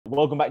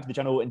welcome back to the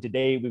channel. And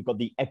today we've got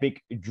the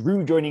epic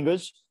Drew joining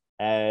us.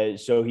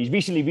 So he's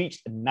recently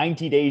reached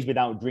 90 days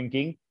without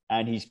drinking,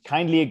 and he's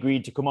kindly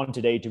agreed to come on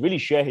today to really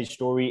share his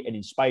story and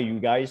inspire you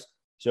guys.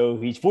 So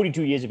he's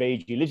 42 years of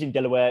age. He lives in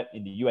Delaware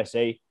in the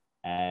USA.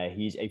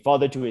 He's a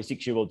father to a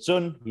 6-year-old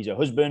son. He's a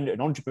husband,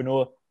 an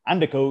entrepreneur,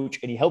 and a coach,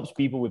 and he helps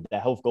people with their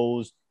health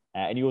goals.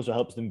 And he also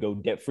helps them go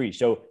debt-free.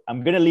 So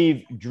I'm going to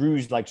leave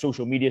Drew's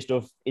social media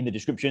stuff in the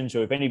description.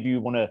 So if any of you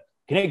want to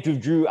connect with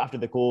Drew after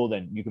the call,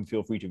 then you can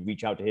feel free to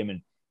reach out to him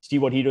and see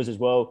what he does as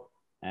well.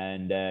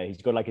 And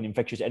he's got an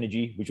infectious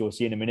energy, which we'll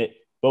see in a minute.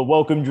 But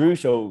welcome, Drew.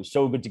 So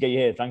good to get you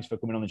here. Thanks for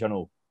coming on the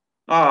channel.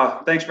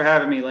 Thanks for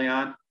having me,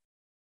 Leon.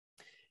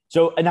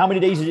 So, and how many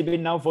days has it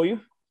been now for you?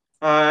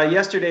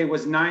 Yesterday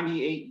was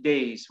 98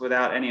 days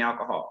without any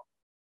alcohol.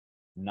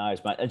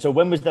 Nice, man. And so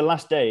when was the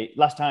last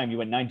time you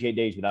went 98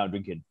 days without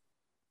drinking?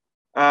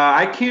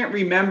 I can't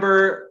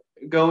remember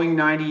going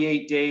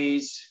 98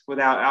 days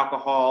without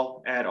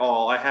alcohol at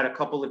all. I had a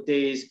couple of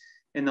days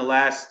in the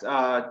last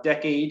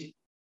decade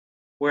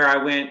where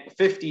I went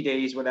 50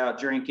 days without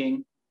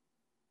drinking.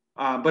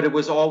 But it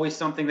was always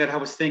something that I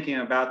was thinking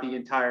about the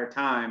entire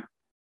time.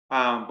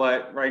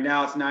 But right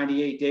now it's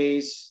 98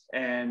 days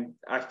and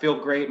I feel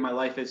great. My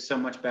life is so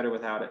much better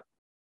without it.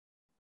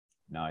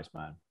 Nice,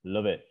 man.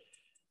 Love it.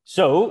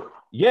 So,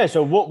 yeah.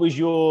 So what was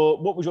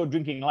your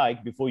drinking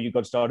like before you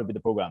got started with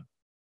the program?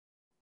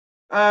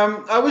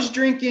 I was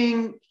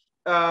drinking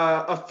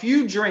a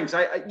few drinks.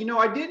 I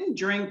didn't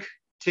drink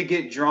to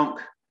get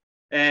drunk,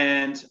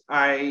 and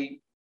I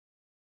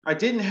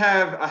didn't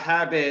have a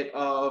habit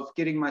of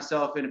getting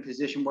myself in a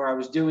position where I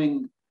was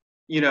doing,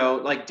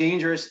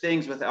 dangerous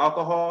things with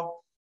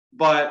alcohol.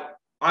 But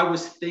I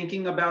was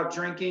thinking about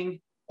drinking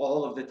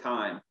all of the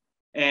time,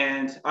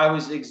 and I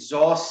was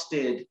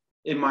exhausted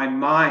in my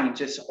mind,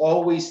 just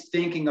always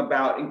thinking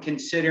about and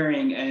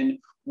considering and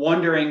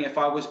wondering if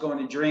I was going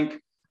to drink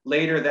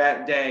later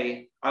that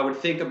day. I would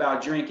think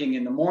about drinking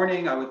in the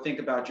morning. I would think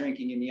about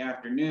drinking in the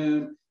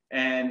afternoon.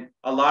 And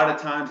a lot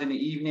of times in the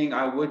evening,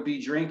 I would be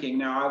drinking.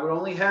 Now, I would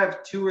only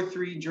have 2 or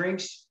 3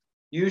 drinks,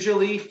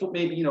 usually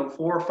maybe, 4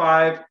 or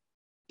 5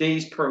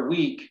 days per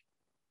week.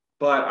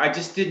 But I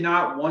just did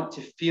not want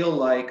to feel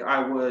like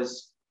I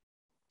was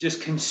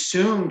just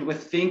consumed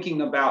with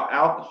thinking about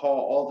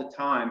alcohol all the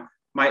time.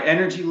 My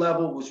energy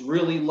level was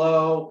really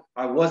low.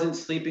 I wasn't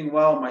sleeping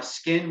well. My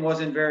skin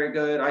wasn't very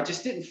good. I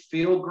just didn't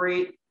feel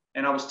great.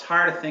 And I was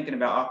tired of thinking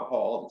about alcohol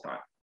all the time.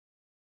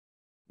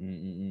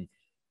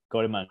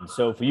 Got it, man.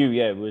 So for you,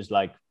 yeah, it was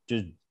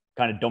just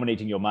kind of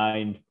dominating your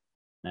mind.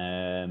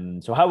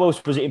 So how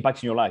else was it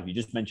impacting your life? You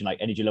just mentioned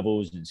energy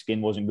levels and skin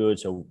wasn't good.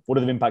 So what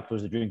other impact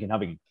was the drinking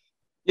having?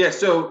 Yeah.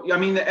 So, I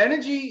mean, the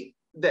energy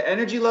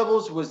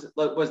levels was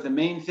the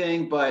main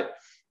thing, but,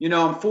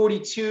 I'm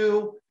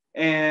 42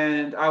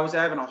 and I was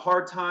having a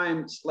hard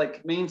time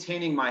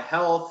maintaining my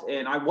health,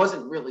 and I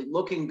wasn't really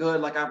looking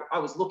good. I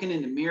was looking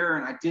in the mirror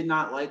and I did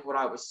not like what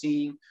I was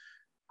seeing.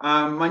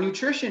 My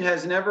nutrition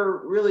has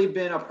never really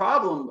been a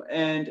problem,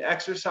 and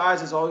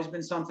exercise has always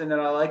been something that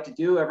I like to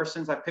do ever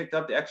since I picked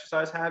up the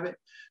exercise habit.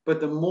 But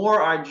the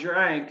more I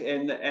drank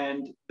and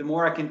the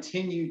more I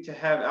continued to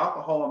have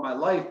alcohol in my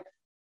life,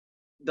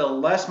 the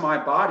less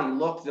my body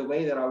looked the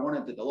way that I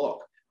wanted it to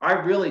look. I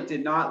really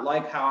did not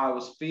like how I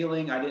was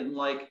feeling. I didn't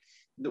like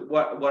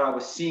what I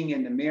was seeing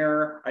in the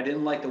mirror. I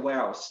didn't like the way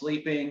I was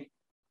sleeping.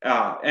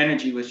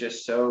 Energy was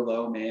just so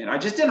low, man. I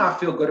just did not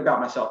feel good about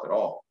myself at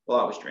all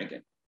while I was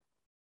drinking.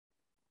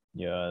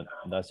 Yeah,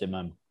 that's it,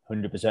 man.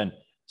 100%.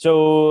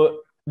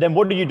 So then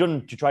what have you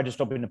done to try to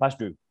stop it in the past,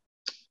 Drew?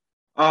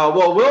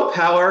 Well,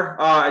 willpower,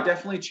 I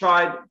definitely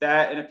tried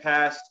that in the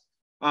past.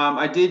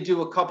 I did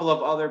do a couple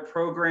of other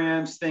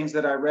programs, things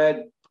that I read,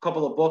 a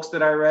couple of books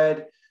that I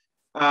read.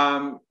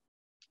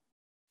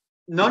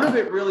 None of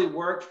it really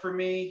worked for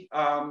me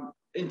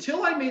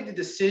until I made the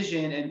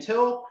decision,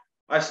 until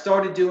I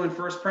started doing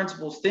first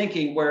principles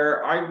thinking,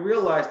 where I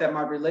realized that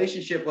my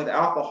relationship with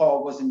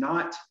alcohol was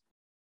not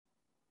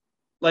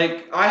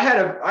I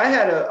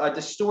had a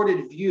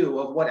distorted view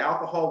of what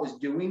alcohol was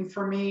doing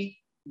for me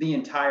the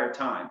entire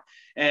time.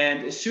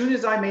 And as soon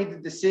as I made the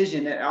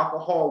decision that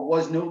alcohol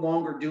was no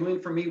longer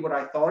doing for me what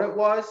I thought it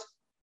was,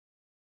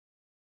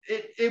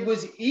 it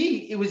was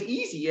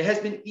easy. It has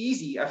been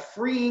easy, a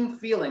freeing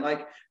feeling.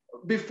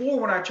 Before,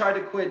 when I tried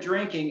to quit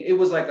drinking, it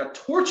was like a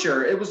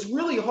torture. It was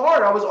really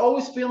hard. I was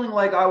always feeling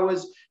like I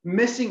was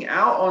missing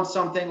out on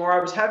something, or I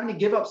was having to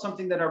give up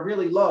something that I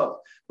really loved.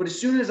 But as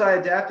soon as I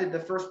adapted the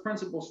first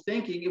principles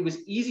thinking, it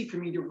was easy for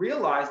me to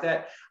realize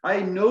that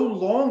I no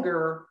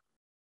longer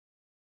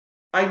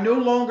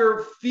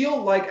feel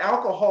like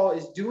alcohol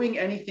is doing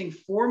anything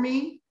for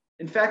me.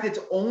 In fact, it's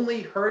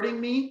only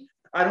hurting me.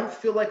 I don't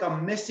feel like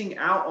I'm missing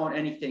out on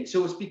anything.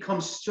 So it's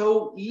become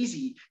so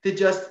easy to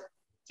just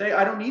say,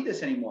 I don't need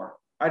this anymore.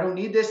 I don't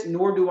need this,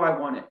 nor do I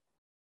want it.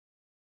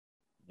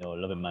 No, I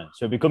love it, man.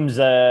 So it becomes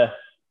a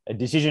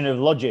decision of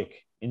logic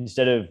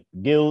instead of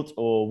guilt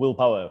or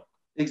willpower.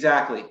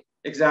 Exactly.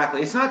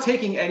 It's not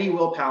taking any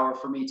willpower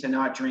for me to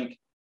not drink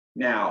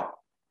now.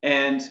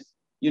 And,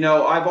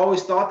 I've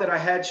always thought that I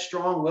had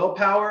strong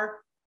willpower,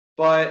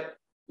 But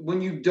when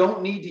you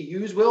don't need to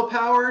use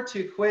willpower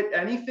to quit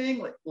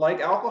anything like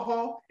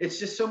alcohol, it's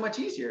just so much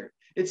easier.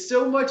 It's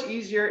so much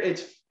easier.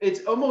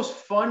 It's almost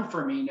fun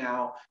for me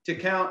now to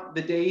count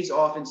the days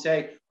off and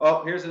say,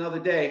 oh, here's another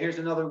day. Here's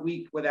another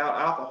week without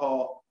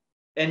alcohol,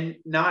 and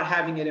not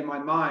having it in my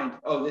mind,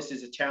 oh, this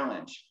is a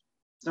challenge.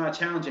 It's not a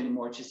challenge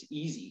anymore. It's just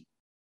easy.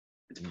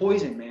 It's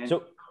poison, man.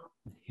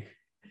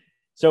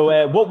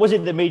 So what was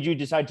it that made you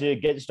decide to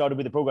get started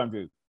with the program,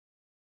 Drew?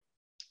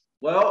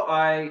 Well,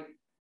 I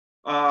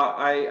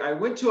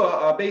went to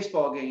a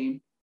baseball game,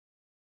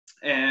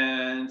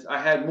 and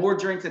I had more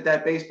drinks at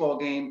that baseball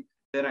game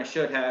than I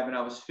should have. And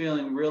I was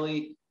feeling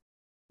really,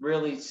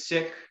 really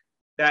sick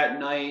that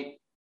night.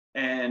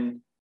 And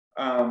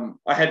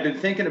I had been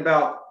thinking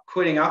about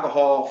quitting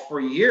alcohol for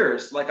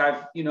years. Like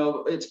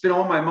it's been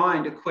on my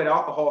mind to quit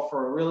alcohol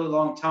for a really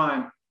long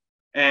time.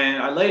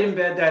 And I laid in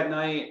bed that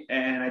night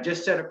and I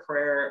just said a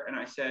prayer and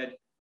I said,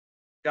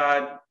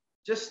 God,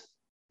 just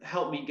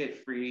help me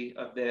get free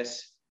of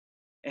this.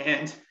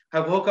 And I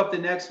woke up the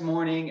next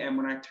morning, and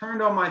when I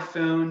turned on my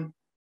phone,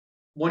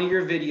 one of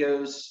your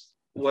videos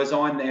was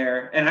on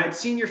there, and I'd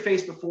seen your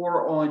face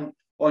before on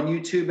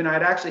YouTube, and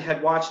I'd actually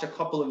had watched a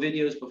couple of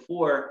videos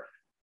before.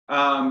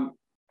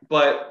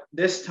 But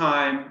this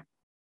time,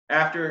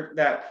 after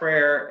that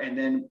prayer and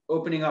then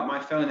opening up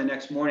my phone the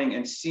next morning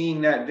and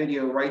seeing that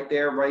video right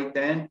there, right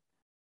then,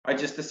 I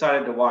just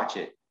decided to watch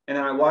it. And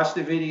then I watched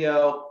the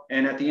video,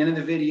 and at the end of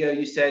the video,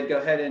 you said, go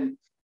ahead and,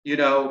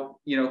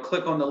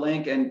 click on the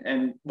link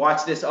and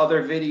watch this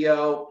other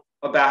video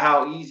about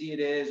how easy it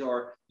is.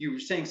 Or you were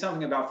saying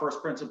something about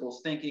first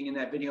principles thinking in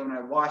that video, and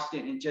I watched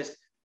it and it just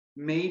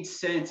made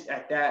sense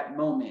at that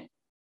moment.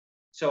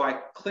 So I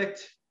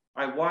clicked,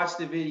 I watched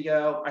the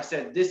video. I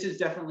said, this is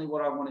definitely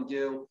what I want to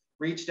do.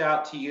 Reached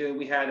out to you.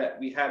 We had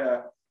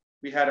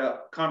a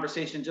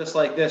conversation just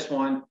like this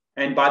one.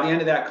 And by the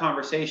end of that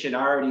conversation,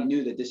 I already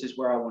knew that this is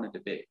where I wanted to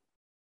be.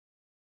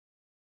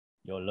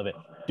 You'll love it.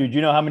 Dude,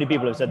 you know how many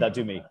people have said that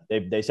to me?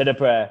 They said a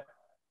prayer,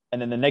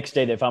 and then the next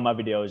day they found my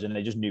videos and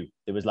they just knew.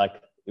 It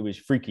was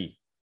freaky.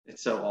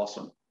 It's so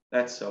awesome.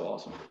 That's so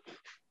awesome.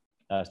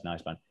 That's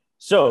nice, man.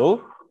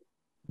 So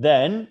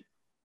then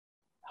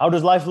how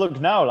does life look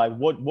now? Like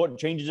what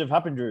changes have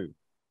happened, Drew?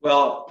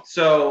 Well,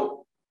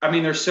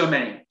 there's so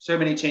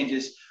many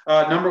changes.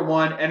 Number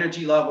one,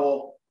 energy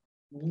level,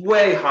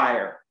 way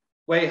higher.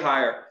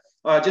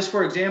 Just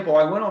for example,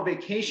 I went on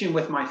vacation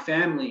with my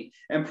family.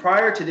 And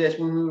prior to this,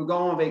 when we would go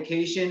on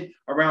vacation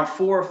around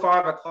 4 or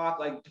 5 o'clock,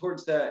 like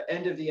towards the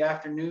end of the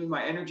afternoon,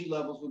 my energy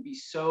levels would be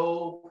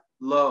so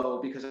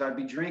low because I'd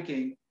be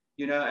drinking.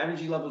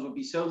 Energy levels would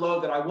be so low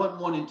that I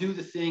wouldn't want to do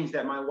the things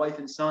that my wife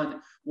and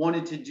son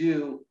wanted to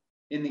do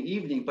in the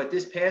evening. But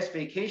this past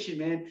vacation,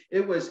 man,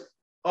 it was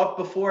up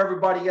before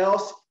everybody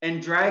else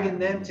and dragging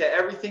them to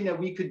everything that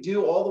we could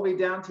do all the way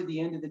down to the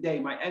end of the day.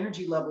 My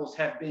energy levels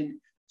have been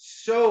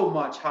so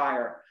much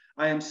higher.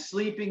 I am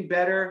sleeping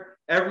better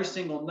every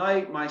single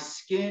night. My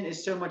skin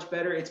is so much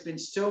better. It's been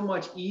so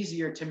much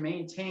easier to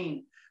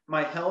maintain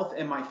my health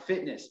and my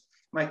fitness.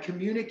 My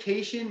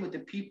communication with the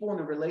people and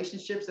the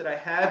relationships that I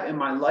have in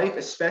my life,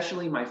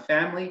 especially my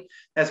family,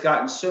 has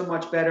gotten so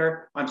much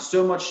better. I'm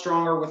so much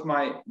stronger with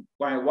my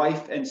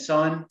wife and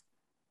son.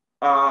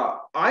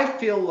 I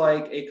feel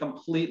like a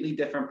completely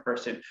different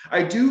person.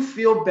 I do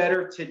feel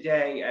better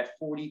today at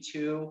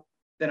 42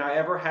 than I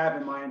ever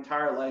have in my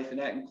entire life, and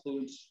that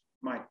includes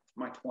my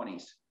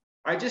 20s.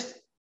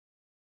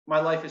 My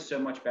life is so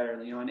much better,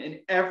 Leon.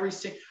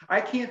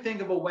 I can't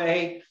think of a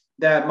way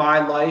that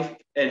my life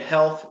and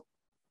health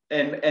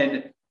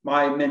and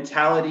my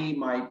mentality,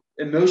 my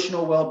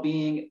emotional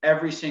well-being,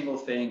 every single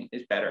thing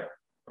is better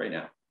right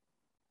now.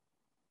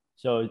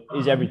 So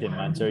it's everything,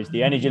 man. So it's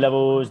the energy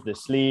levels, the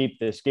sleep,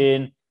 the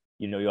skin,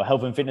 your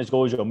health and fitness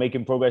goals, you're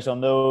making progress on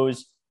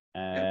those.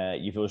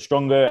 You feel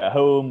stronger at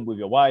home with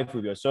your wife,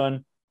 with your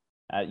son.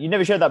 You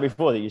never shared that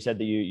before, that you said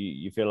that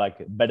you feel like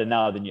better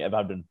now than you ever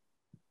have done,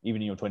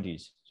 even in your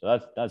 20s. So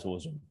that's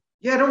awesome.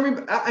 Yeah,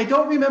 I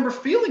don't remember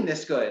feeling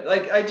this good.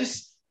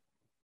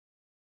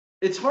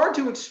 It's hard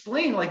to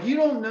explain. Like, you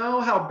don't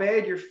know how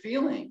bad you're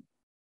feeling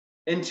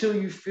until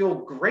you feel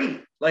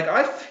great. Like,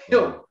 I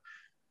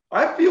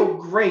feel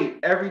great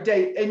every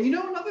day. And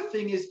another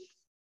thing is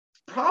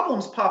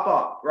problems pop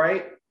up,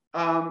 right?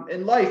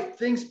 In life,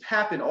 things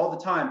happen all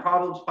the time.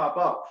 Problems pop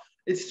up.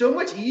 It's so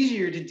much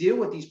easier to deal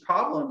with these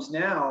problems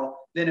now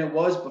than it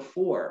was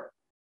before.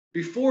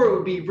 Before, it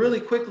would be really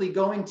quickly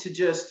going to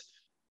just,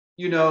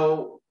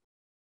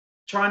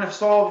 trying to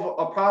solve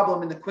a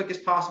problem in the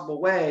quickest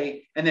possible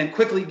way, and then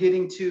quickly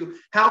getting to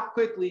how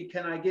quickly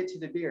can I get to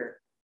the beer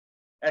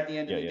at the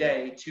end of the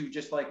day to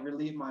just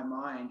relieve my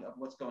mind of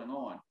what's going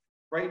on.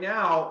 Right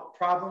now,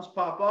 problems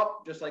pop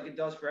up just like it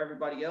does for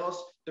everybody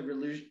else. The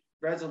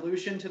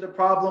resolution to the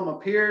problem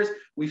appears.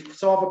 We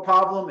solve a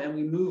problem and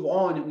we move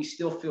on, and we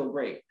still feel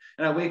great.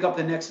 And I wake up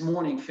the next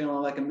morning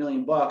feeling like $1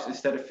 million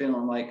instead of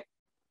feeling like,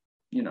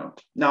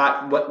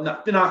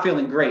 not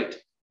feeling great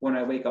when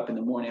I wake up in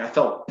the morning. I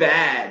felt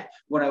bad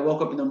when I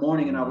woke up in the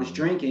morning and I was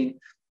drinking.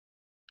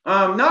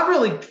 Not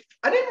really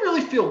I didn't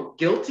really feel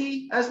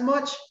guilty as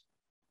much.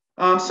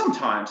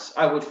 Sometimes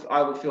I would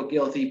feel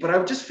guilty, but I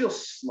would just feel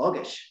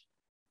sluggish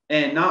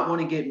and not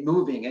want to get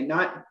moving and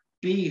not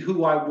be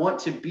who I want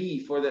to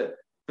be for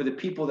the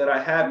people that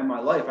I have in my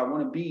life. I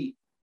want to be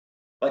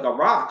like a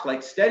rock,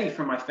 like steady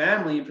for my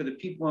family and for the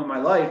people in my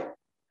life.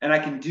 And I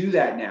can do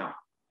that now.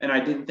 And I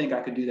didn't think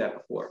I could do that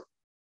before.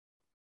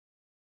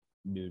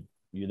 Dude,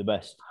 you're the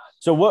best.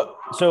 So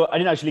I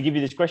didn't actually give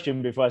you this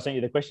question before I sent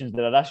you the questions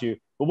that I'd asked you.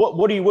 But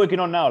what are you working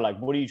on now? Like,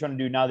 what are you trying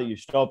to do now that you've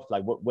stopped?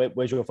 Like,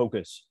 where's your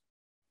focus?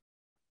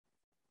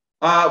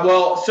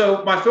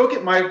 So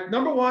my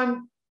number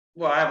one,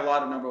 well, I have a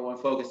lot of number one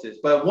focuses,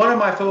 but one of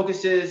my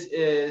focuses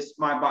is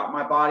my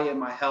body and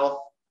my health.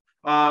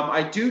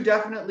 I do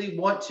definitely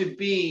want to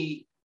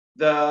be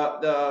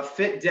the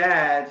fit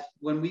dad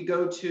when we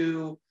go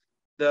to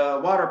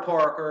the water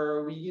park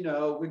or we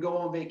go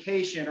on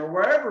vacation or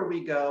wherever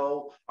we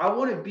go. I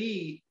want to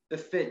be the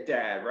fit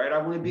dad, right? I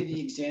want to be the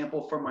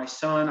example for my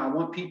son. I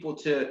want people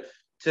to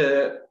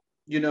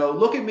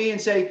look at me and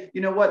say,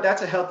 you know what,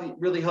 that's a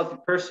really healthy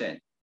person.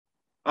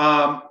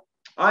 I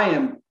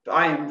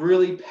am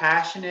really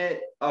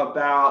passionate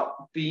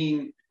about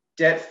being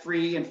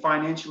debt-free and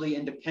financially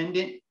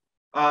independent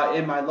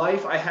in my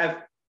life. I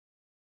have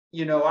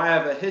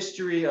a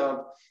history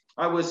of,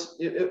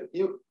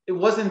 it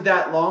wasn't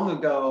that long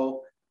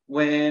ago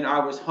when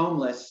I was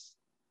homeless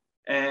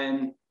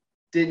and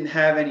didn't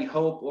have any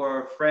hope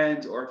or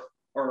friends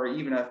or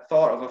even a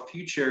thought of a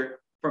future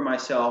for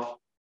myself.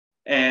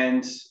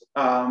 And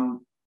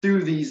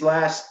through these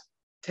last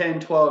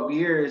 10, 12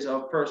 years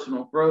of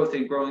personal growth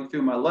and growing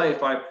through my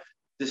life, I've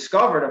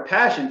discovered a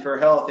passion for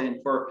health and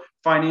for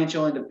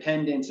financial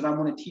independence. And I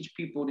want to teach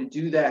people to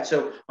do that.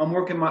 So I'm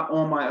working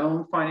on my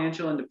own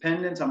financial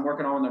independence. I'm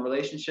working on the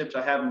relationships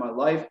I have in my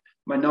life.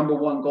 My number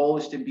one goal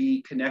is to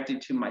be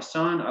connected to my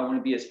son. I want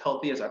to be as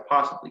healthy as I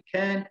possibly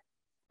can.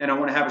 And I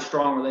want to have a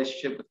strong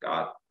relationship with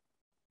God.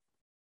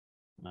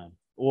 Man,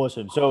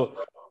 awesome. So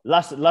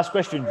last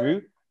question,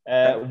 Drew.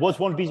 What's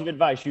one piece of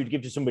advice you'd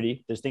give to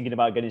somebody that's thinking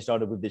about getting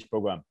started with this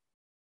program?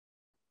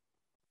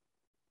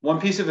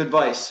 One piece of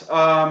advice.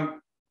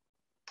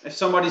 If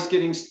somebody's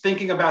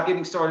thinking about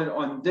getting started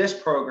on this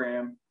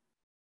program,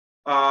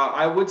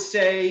 I would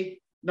say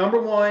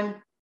number one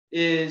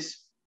is,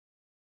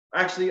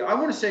 actually, I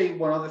want to say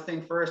one other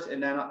thing first,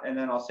 and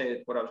then I'll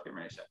say what I was getting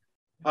ready to say.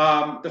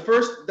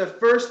 The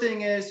first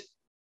thing is,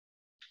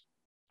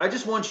 I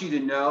just want you to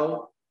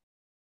know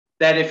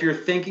that if you're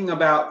thinking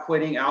about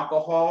quitting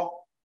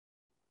alcohol,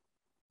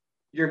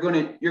 you're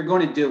going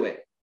to do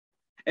it.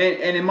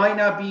 And it might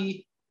not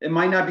be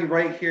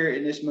right here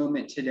in this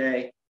moment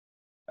today.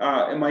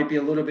 It might be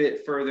a little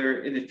bit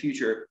further in the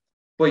future,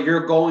 but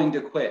you're going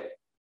to quit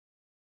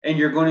and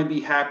you're going to be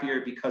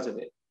happier because of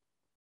it.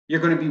 You're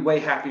going to be way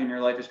happier and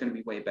your life is going to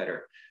be way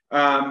better.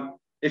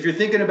 If you're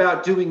thinking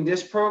about doing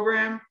this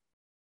program,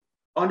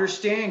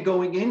 understand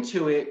going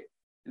into it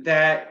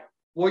that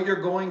what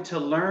you're going to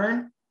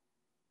learn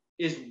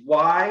is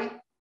why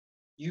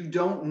you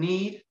don't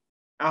need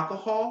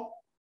alcohol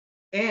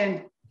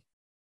and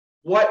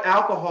what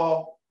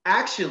alcohol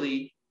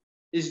actually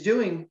is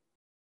doing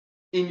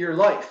in your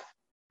life.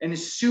 And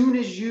as soon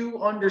as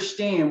you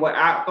understand what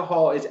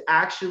alcohol is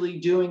actually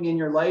doing in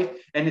your life,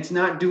 and it's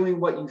not doing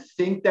what you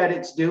think that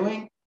it's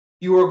doing,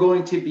 you are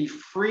going to be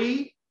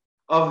free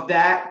of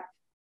that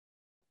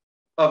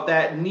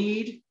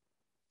need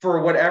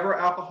for whatever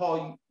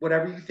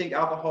you think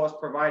alcohol is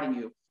providing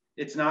you.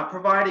 It's not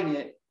providing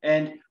it.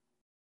 And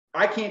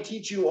I can't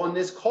teach you on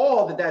this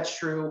call that that's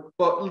true,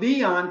 but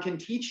Leon can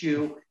teach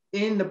you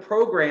in the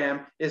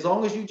program. As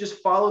long as you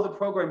just follow the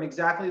program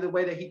exactly the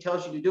way that he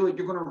tells you to do it,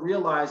 you're going to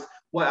realize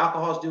what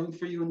alcohol is doing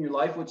for you in your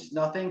life, which is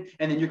nothing.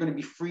 And then you're going to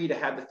be free to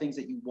have the things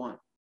that you want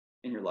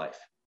in your life.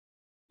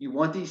 You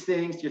want these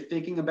things, you're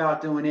thinking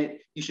about doing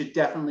it, you should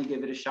definitely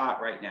give it a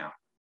shot right now.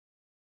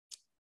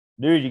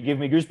 Dude, you give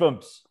me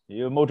goosebumps.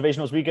 You're a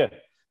motivational speaker.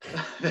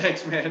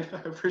 Thanks, man.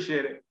 I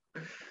appreciate it.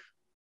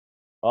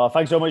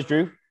 Thanks so much,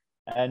 Drew.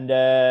 And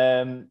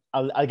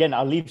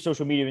I'll leave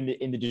social media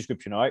in the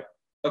description. All right.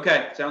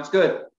 Okay, sounds good.